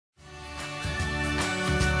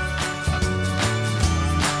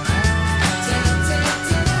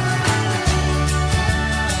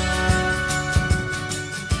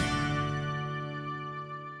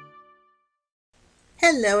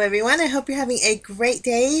Hello everyone, I hope you're having a great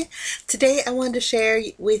day. Today I wanted to share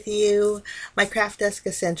with you my craft desk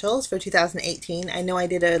essentials for 2018. I know I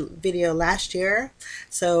did a video last year,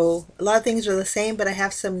 so a lot of things are the same, but I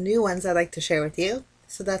have some new ones I'd like to share with you.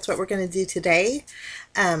 So that's what we're going to do today.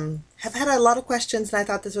 I've had a lot of questions and I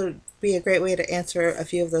thought this would be a great way to answer a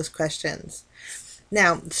few of those questions.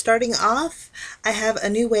 Now, starting off, I have a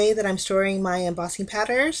new way that I'm storing my embossing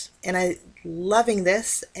powders, and I'm loving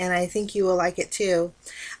this, and I think you will like it too.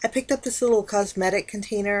 I picked up this little cosmetic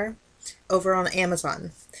container over on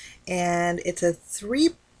Amazon, and it's a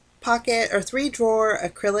three drawer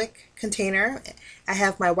acrylic container. I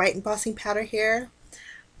have my white embossing powder here,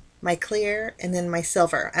 my clear, and then my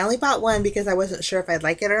silver. I only bought one because I wasn't sure if I'd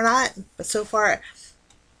like it or not, but so far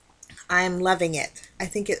I'm loving it. I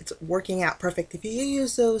think it's working out perfect. If you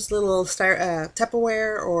use those little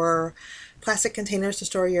Tupperware or plastic containers to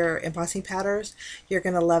store your embossing powders, you're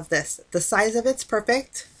going to love this. The size of it's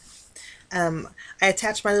perfect. I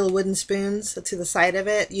attached my little wooden spoons to the side of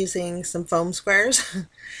it using some foam squares,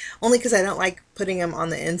 only because I don't like putting them on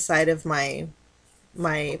the inside of my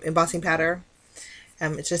embossing powder.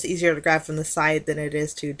 It's just easier to grab from the side than it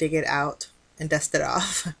is to dig it out and dust it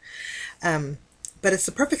off. But it's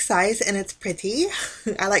the perfect size and it's pretty.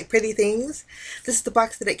 I like pretty things. This is the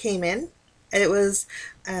box that it came in. And it was,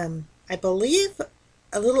 I believe,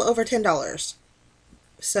 a little over $10.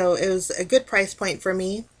 So it was a good price point for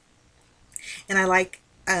me. And I like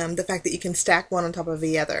the fact that you can stack one on top of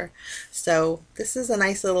the other. So this is a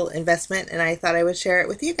nice little investment, and I thought I would share it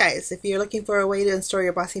with you guys. If you're looking for a way to store your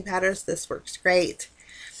embossing powders, this works great.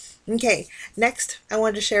 Okay, next I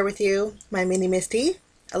wanted to share with you my Mini Misty.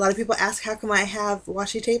 A lot of people ask how come I have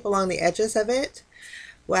washi tape along the edges of it.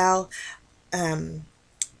 Well,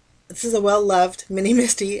 this is a well-loved Mini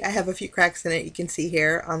Misty. I have a few cracks in it, you can see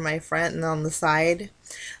here on my front and on the side.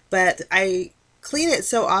 But I clean it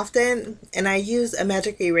so often, and I use a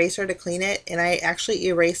magic eraser to clean it, and I actually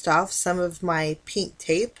erased off some of my pink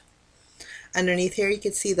tape. Underneath here you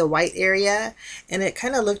can see the white area, and it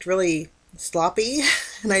kind of looked really sloppy,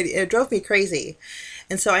 and it drove me crazy.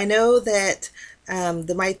 And so I know that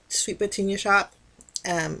the My Sweet Petunia shop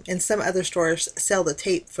and some other stores sell the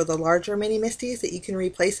tape for the larger Mini Misties that you can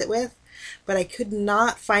replace it with, but I could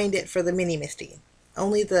not find it for the Mini Misty,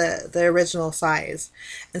 only the original size.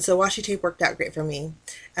 And so washi tape worked out great for me.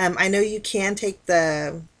 I know you can take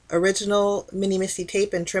the original Mini Misty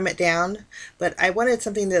tape and trim it down, but I wanted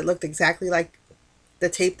something that looked exactly like the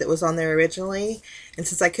tape that was on there originally, and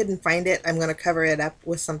since I couldn't find it, I'm going to cover it up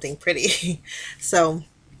with something pretty. So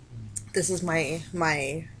this is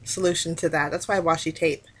my solution to that. That's why I washi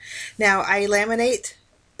tape. Now I laminate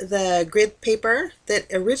the grid paper that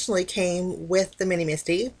originally came with the Mini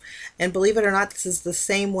Misty, and believe it or not, this is the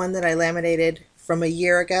same one that I laminated from a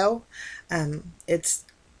year ago. It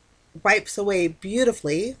wipes away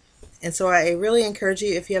beautifully, and so I really encourage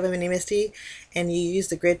you, if you have a Mini Misty and you use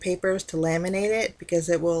the grid papers, to laminate it, because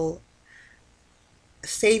it will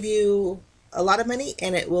save you a lot of money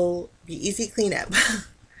and it will be easy cleanup.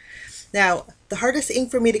 Now, the hardest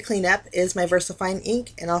ink for me to clean up is my VersaFine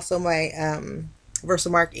ink and also my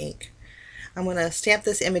Versamark ink. I'm going to stamp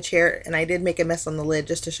this image here, and I did make a mess on the lid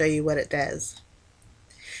just to show you what it does.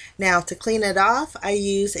 Now, to clean it off, I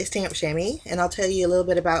use a stamp chamois, and I'll tell you a little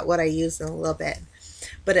bit about what I use in a little bit.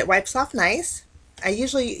 But it wipes off nice. I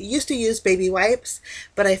usually used to use baby wipes,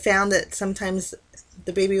 but I found that sometimes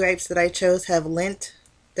the baby wipes that I chose have lint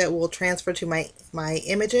that will transfer to my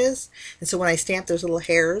images, and so when I stamp, there's little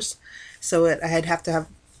hairs, so I'd have to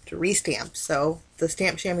restamp. So the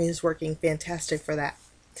stamp chamois is working fantastic for that.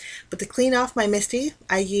 But to clean off my Misty,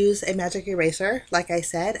 I use a magic eraser. Like I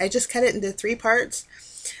said, I just cut it into 3 parts.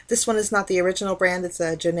 This one is not the original brand, it's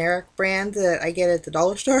a generic brand that I get at the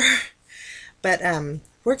dollar store. But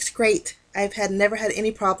works great. I've never had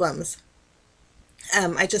any problems.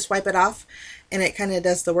 I just wipe it off, and it kind of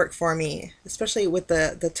does the work for me, especially with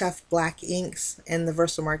the tough black inks and the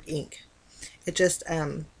Versamark ink. It just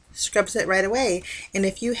scrubs it right away. And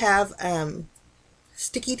if you have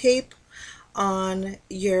sticky tape on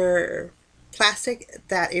your plastic,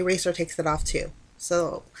 that eraser takes it off too.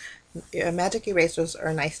 So magic erasers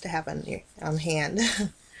are nice to have on hand.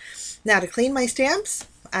 Now, to clean my stamps,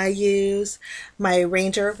 I use my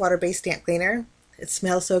Ranger water-based stamp cleaner. It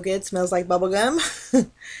smells so good, smells like bubblegum.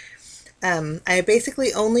 I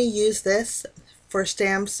basically only use this for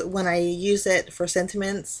stamps when I use it for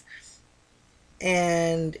sentiments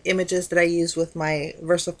and images that I use with my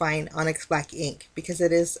VersaFine Onyx Black ink, because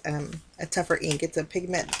it is a tougher ink. It's a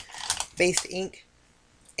pigment-based ink,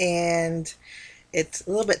 and it's a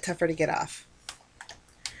little bit tougher to get off.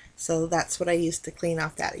 So that's what I use to clean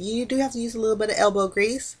off that. You do have to use a little bit of elbow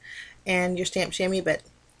grease and your stamp chamois, but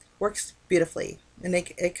works beautifully, and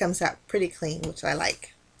it comes out pretty clean, which I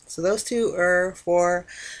like. So those two are for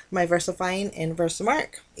my VersaFine and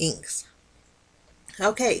Versamark inks.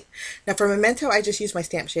 Okay, now for Memento, I just use my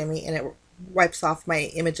stamp chamois and it wipes off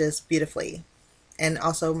my images beautifully, and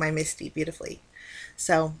also my Misty beautifully.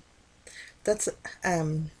 So that's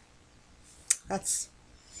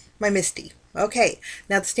my Misty. Okay,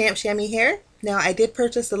 now the stamp chamois here. Now I did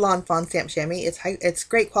purchase the Lawn Fawn stamp chamois. It's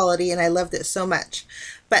great quality and I loved it so much,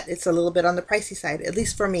 but it's a little bit on the pricey side, at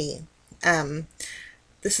least for me.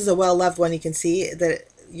 This is a well-loved one. You can see that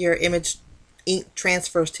your image ink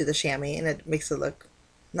transfers to the chamois and it makes it look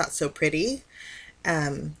not so pretty.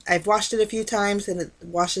 I've washed it a few times and it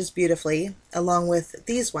washes beautifully, along with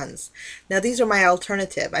these ones. Now these are my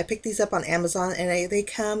alternative. I picked these up on Amazon and they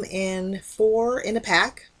come in 4 in a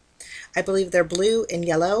pack. I believe they're blue and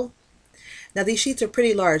yellow. Now these sheets are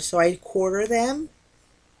pretty large, so I quarter them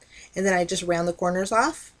and then I just round the corners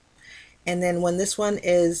off. And then when this one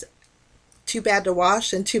is too bad to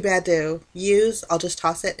wash and too bad to use, I'll just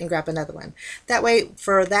toss it and grab another one. That way,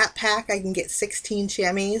 for that pack, I can get 16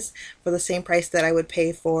 chamois for the same price that I would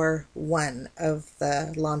pay for one of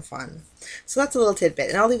the Lawn Fawn. So that's a little tidbit,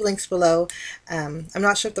 and I'll leave links below. I'm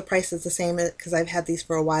not sure if the price is the same because I've had these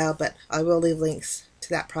for a while, but I will leave links to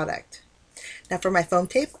that product. Now for my foam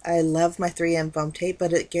tape, I love my 3M foam tape,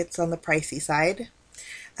 but it gets on the pricey side.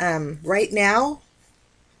 Right now,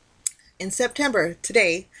 in September,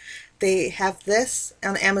 today, they have this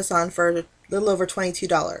on Amazon for a little over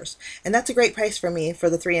 $22, and that's a great price for me for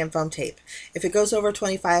the 3M foam tape. If it goes over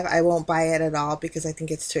 $25, I won't buy it at all because I think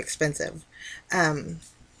it's too expensive.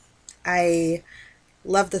 I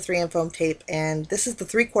love the 3M foam tape, and this is the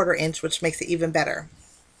 3/4 inch, which makes it even better.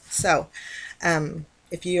 So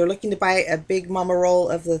if you're looking to buy a big mama roll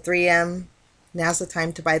of the 3M, now's the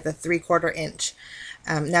time to buy the 3/4 inch.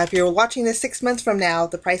 Now, if you're watching this 6 months from now,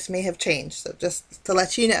 the price may have changed, so just to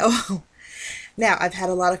let you know. Now, I've had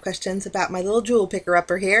a lot of questions about my little jewel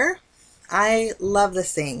picker-upper here. I love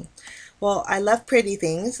this thing. Well, I love pretty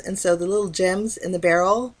things, and so the little gems in the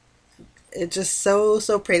barrel, it's just so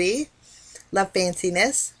pretty. Love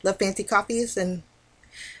fanciness, love fancy coffees, and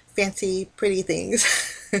fancy pretty things.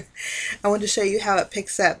 I wanted to show you how it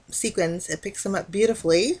picks up sequins. It picks them up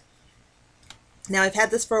beautifully. Now, I've had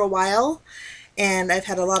this for a while, and I've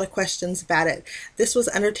had a lot of questions about it. This was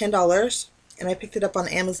under $10, and I picked it up on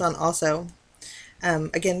Amazon also.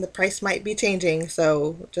 Again, the price might be changing,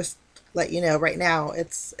 so just let you know right now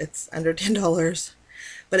it's under $10.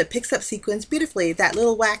 But it picks up sequins beautifully. That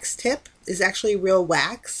little wax tip is actually real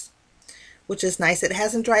wax, which is nice. It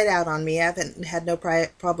hasn't dried out on me. I haven't had no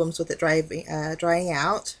problems with it drying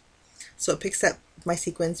out. So it picks up my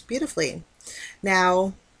sequins beautifully.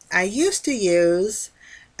 Now, I used to use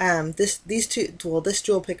this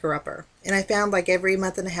jewel picker-upper, and I found like every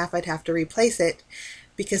month and a half I'd have to replace it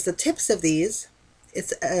because the tips of these,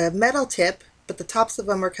 it's a metal tip, but the tops of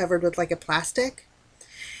them are covered with like a plastic,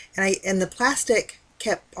 and the plastic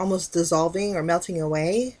kept almost dissolving or melting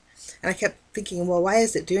away, and I kept thinking, well, why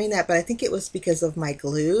is it doing that? But I think it was because of my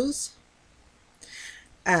glues.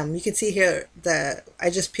 You can see here I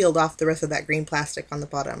just peeled off the rest of that green plastic on the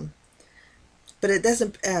bottom. But it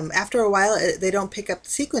doesn't, after a while, they don't pick up the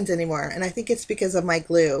sequins anymore, and I think it's because of my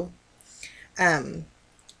glue.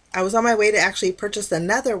 I was on my way to actually purchase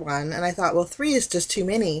another one, and I thought, well, 3 is just too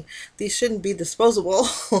many. These shouldn't be disposable.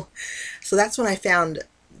 So that's when I found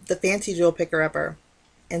the Fancy Jewel Picker-Upper.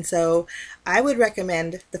 And so I would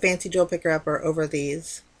recommend the Fancy Jewel Picker-Upper over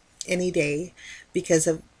these any day because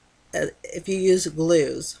of if you use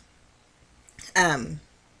glues.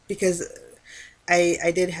 Because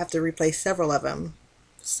I did have to replace several of them,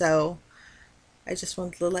 so I just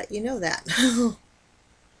wanted to let you know that.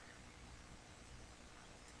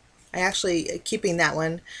 I actually keeping that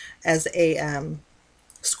one as a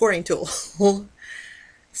scoring tool.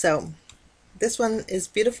 So this one is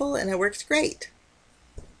beautiful and it works great.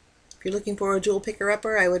 If you're looking for a jewel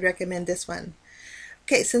picker-upper, I would recommend this one.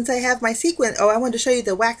 Okay, since I have my sequin, I wanted to show you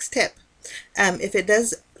the wax tip. If it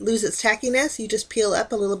does lose its tackiness, you just peel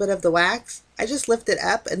up a little bit of the wax. I just lift it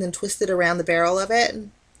up and then twist it around the barrel of it,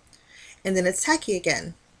 and then it's tacky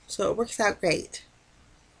again. So it works out great.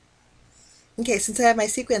 Okay, since I have my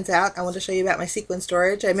sequins out, I want to show you about my sequin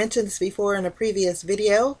storage. I mentioned this before in a previous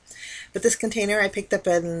video, but this container I picked up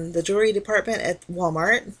in the jewelry department at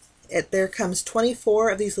Walmart. There comes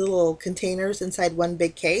 24 of these little containers inside one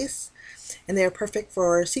big case, and they're perfect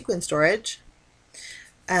for sequin storage.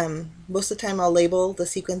 Most of the time I'll label the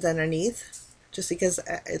sequins underneath, just because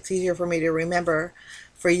it's easier for me to remember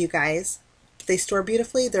for you guys. They store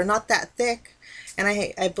beautifully. They're not that thick, and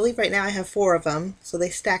I believe right now I have 4 of them, so they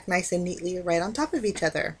stack nice and neatly right on top of each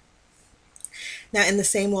other. Now in the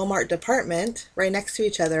same Walmart department, right next to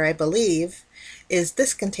each other, I believe, is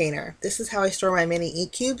this container. This is how I store my mini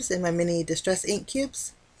ink cubes and my mini distress ink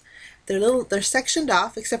cubes. They're sectioned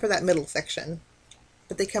off except for that middle section,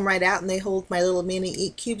 but they come right out and they hold my little mini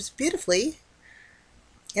ink cubes beautifully.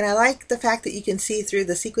 And I like the fact that you can see through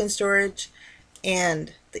the sequin storage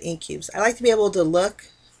and the ink cubes. I like to be able to look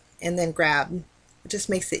and then grab. It just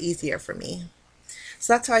makes it easier for me.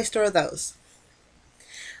 So that's how I store those.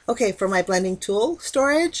 Okay, for my blending tool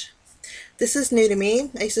storage, this is new to me.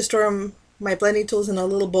 I used to store my blending tools in a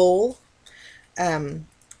little bowl.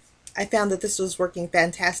 I found that this was working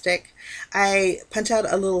fantastic. I punch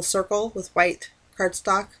out a little circle with white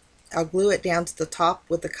cardstock. I'll glue it down to the top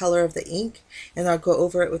with the color of the ink, and I'll go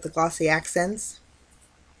over it with the glossy accents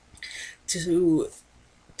to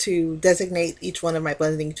designate each one of my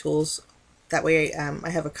blending tools. That way I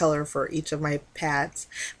have a color for each of my pads.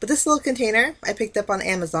 But this little container I picked up on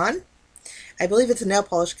Amazon. I believe it's a nail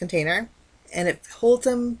polish container, and it holds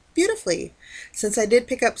them beautifully. Since I did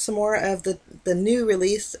pick up some more of the new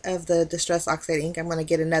release of the Distress Oxide ink, I'm going to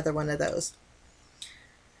get another one of those.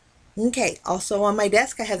 Okay, also on my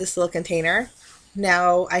desk I have this little container.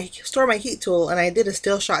 Now I store my heat tool, and I did a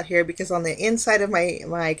still shot here because on the inside of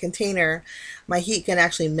my container my heat gun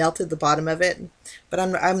actually melted the bottom of it, but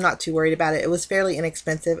I'm not too worried about it. It was fairly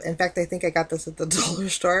inexpensive. In fact, I think I got this at the dollar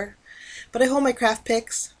store. But I hold my craft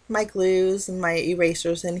picks, my glues, and my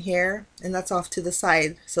erasers in here, and that's off to the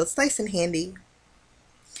side, so it's nice and handy.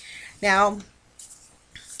 Now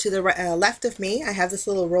to the left of me I have this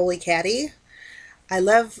little rolly caddy. I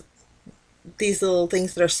love these little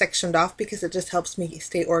things that are sectioned off because it just helps me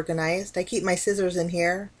stay organized. I keep my scissors in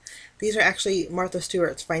here. These are actually Martha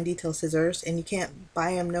Stewart's fine detail scissors, and you can't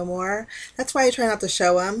buy them no more. That's why I try not to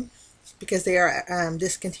show them, because they are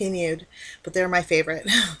discontinued, but they're my favorite.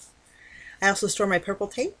 I also store my purple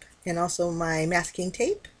tape and also my masking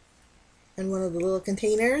tape in one of the little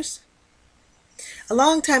containers. A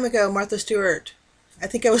long time ago, Martha Stewart, I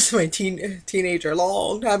think I was my teenager, a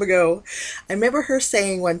long time ago, I remember her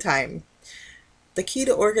saying one time, the key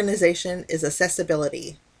to organization is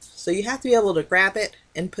accessibility. So you have to be able to grab it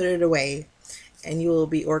and put it away, and you will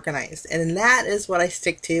be organized. And that is what I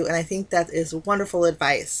stick to, and I think that is wonderful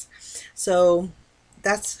advice. So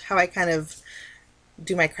that's how I kind of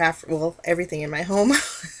do my craft. Well, everything in my home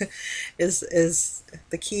is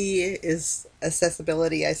the key is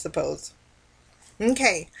accessibility, I suppose.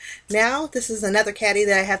 Okay, now this is another caddy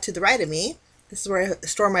that I have to the right of me. This is where I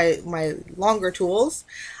store my longer tools.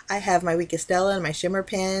 I have my Weka Stella and my shimmer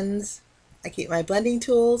pens. I keep my blending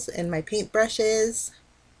tools and my paint brushes.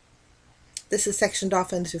 This is sectioned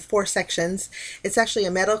off into 4 sections. It's actually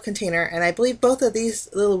a metal container, and I believe both of these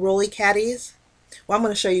little rolly caddies, well, I'm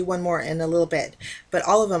going to show you one more in a little bit, but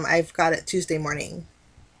all of them I've got at Tuesday morning.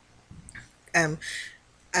 I'm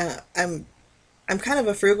kind of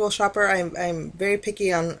a frugal shopper. I'm very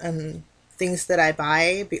picky on things that I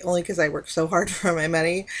buy, only because I work so hard for my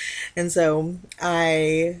money, and so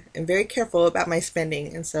I am very careful about my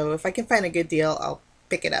spending, and so if I can find a good deal I'll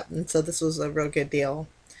pick it up, and so this was a real good deal.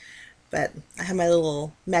 But I have my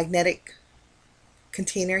little magnetic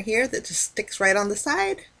container here that just sticks right on the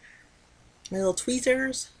side, my little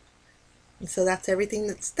tweezers, and so that's everything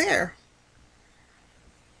that's there.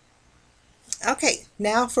 Okay,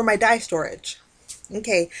 now for my die storage.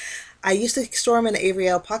 Okay, I used to store them in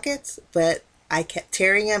Avriel pockets, but I kept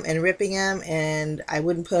tearing them and ripping them, and I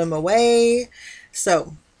wouldn't put them away.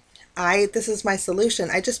 So this is my solution.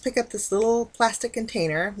 I just pick up this little plastic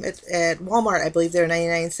container at Walmart. I believe they're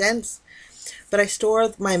 99 cents. But I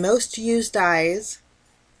store my most used dies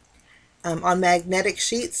on magnetic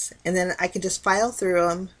sheets, and then I can just file through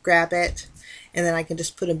them, grab it, and then I can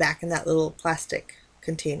just put them back in that little plastic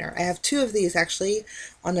container. I have 2 of these actually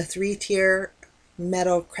on a 3-tier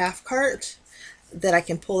metal craft cart that I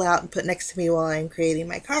can pull out and put next to me while I'm creating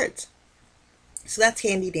my cards. So that's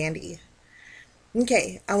handy dandy.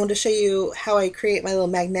 Okay, I want to show you how I create my little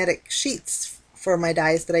magnetic sheets for my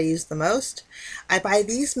dies that I use the most. I buy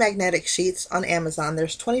these magnetic sheets on Amazon.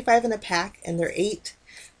 There's 25 in a pack, and they're 8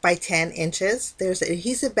 by 10 inches. There's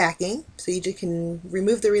adhesive backing, so you can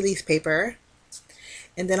remove the release paper.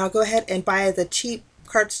 And then I'll go ahead and buy the cheap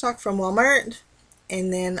cardstock from Walmart,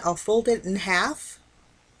 and then I'll fold it in half.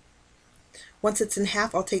 Once it's in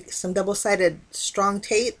half, I'll take some double-sided strong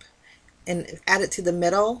tape and add it to the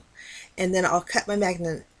middle, and then I'll cut my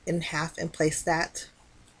magnet in half and place that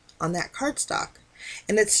on that cardstock.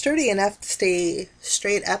 And it's sturdy enough to stay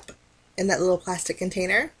straight up in that little plastic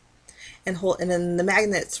container and hold, and then the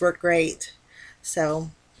magnets work great.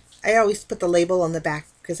 So I always put the label on the back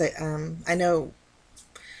because I know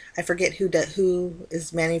I forget who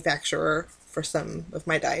is manufacturer for some of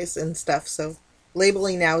my dyes and stuff. So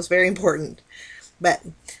labeling now is very important. But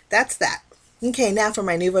that's that. Okay, now for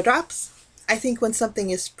my Nuvo drops. I think when something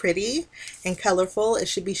is pretty and colorful, it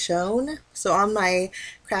should be shown. So on my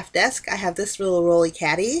craft desk, I have this little rolly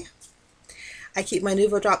caddy. I keep my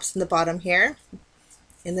Nuvo drops in the bottom here.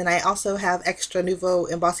 And then I also have extra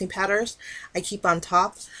Nuvo embossing powders I keep on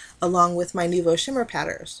top, along with my Nuvo shimmer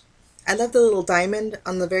powders. I love the little diamond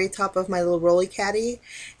on the very top of my little rolly caddy,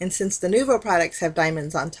 and since the Nuvo products have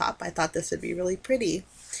diamonds on top, I thought this would be really pretty.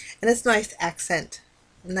 And it's a nice accent,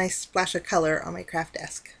 a nice splash of color on my craft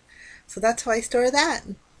desk. So that's how I store that.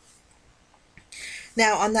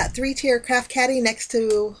 Now on that 3-tier craft caddy next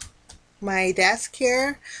to my desk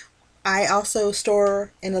here, I also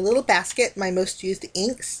store in a little basket my most used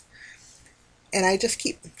inks, and I just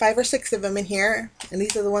keep 5 or 6 of them in here, and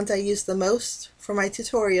these are the ones I use the most for my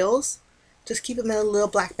tutorials. Just keep them in a little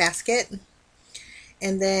black basket.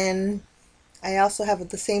 And then I also have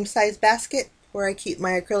the same size basket where I keep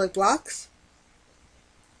my acrylic blocks,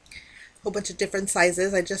 a whole bunch of different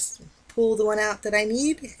sizes. I just pull the one out that I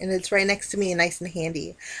need, and it's right next to me and nice and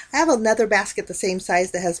handy. I have another basket the same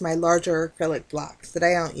size that has my larger acrylic blocks that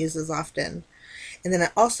I don't use as often. And then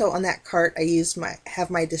also on that cart I have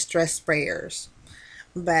my distress sprayers.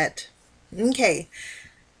 But okay,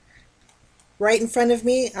 right in front of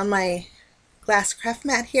me on my glass craft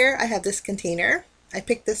mat here, I have this container. I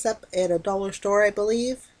picked this up at a dollar store, I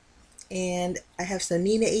believe, and I have some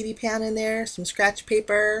Neenah 80 pound in there, some scratch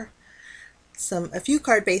paper, a few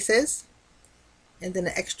card bases, and then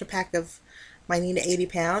an extra pack of my Neenah 80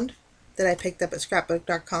 pound that I picked up at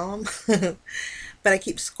scrapbook.com. But I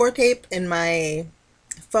keep score tape and my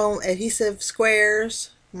foam adhesive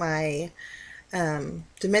squares, my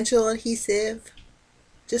dimensional adhesive,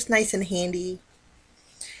 just nice and handy.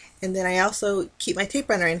 And then I also keep my tape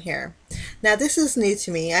runner in here. Now this is new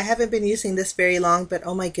to me. I haven't been using this very long, but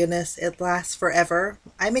oh my goodness, it lasts forever.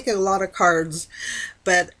 I make a lot of cards,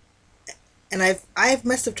 and I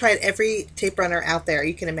must have tried every tape runner out there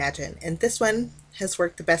you can imagine, and this one has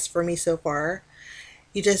worked the best for me so far.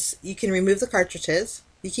 You can remove the cartridges,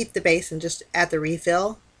 you keep the base and just add the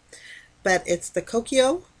refill. But it's the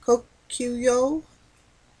Kokuyo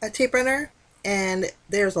tape runner, and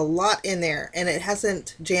there's a lot in there, and it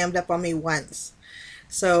hasn't jammed up on me once.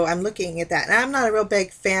 So I'm looking at that, and I'm not a real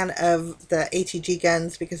big fan of the ATG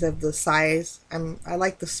guns because of the size. I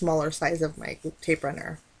like the smaller size of my tape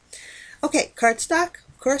runner. Okay, cardstock.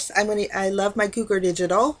 Of course, I love my Cougar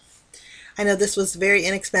Digital. I know this was very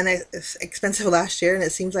expensive last year, and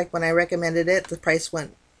it seems like when I recommended it, the price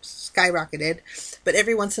skyrocketed. But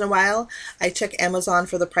every once in a while, I check Amazon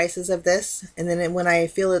for the prices of this, and then when I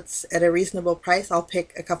feel it's at a reasonable price, I'll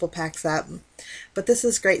pick a couple packs up. But this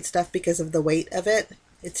is great stuff because of the weight of it.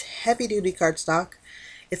 It's heavy-duty cardstock.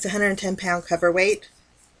 It's 110 pound cover weight.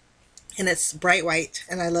 And it's bright white,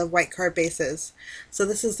 and I love white card bases. So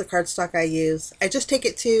this is the cardstock I use. I just take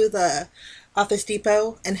it to the Office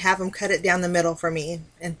Depot and have them cut it down the middle for me.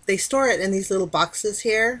 And they store it in these little boxes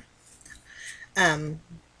here. And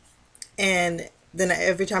then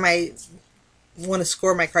every time I want to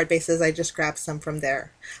score my card bases, I just grab some from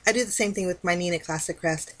there. I do the same thing with my Neenah Classic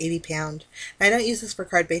Crest 80 pound. I don't use this for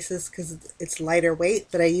card bases because it's lighter weight,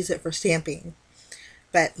 but I use it for stamping.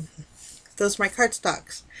 But those are my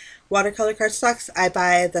cardstocks. Watercolor cardstocks, I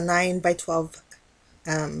buy the 9x12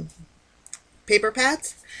 paper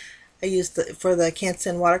pads. I use for the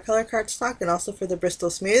Canson watercolor cardstock and also for the Bristol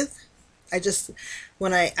Smooth.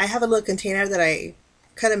 When I have a little container that I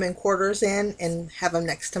cut them in quarters in and have them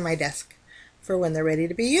next to my desk for when they're ready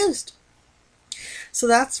to be used. So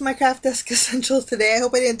that's my craft desk essentials today. I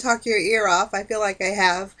hope I didn't talk your ear off. I feel like I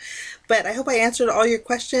have. But I hope I answered all your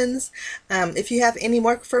questions. If you have any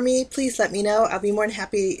more for me, please let me know. I'll be more than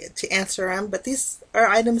happy to answer them. But these are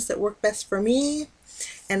items that work best for me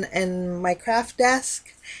and my craft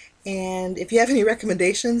desk. And if you have any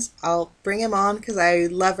recommendations, I'll bring them on because I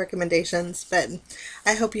love recommendations. But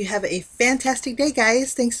I hope you have a fantastic day,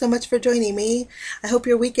 guys. Thanks so much for joining me. I hope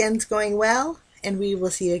your weekend's going well, and we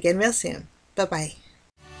will see you again real soon. Bye-bye.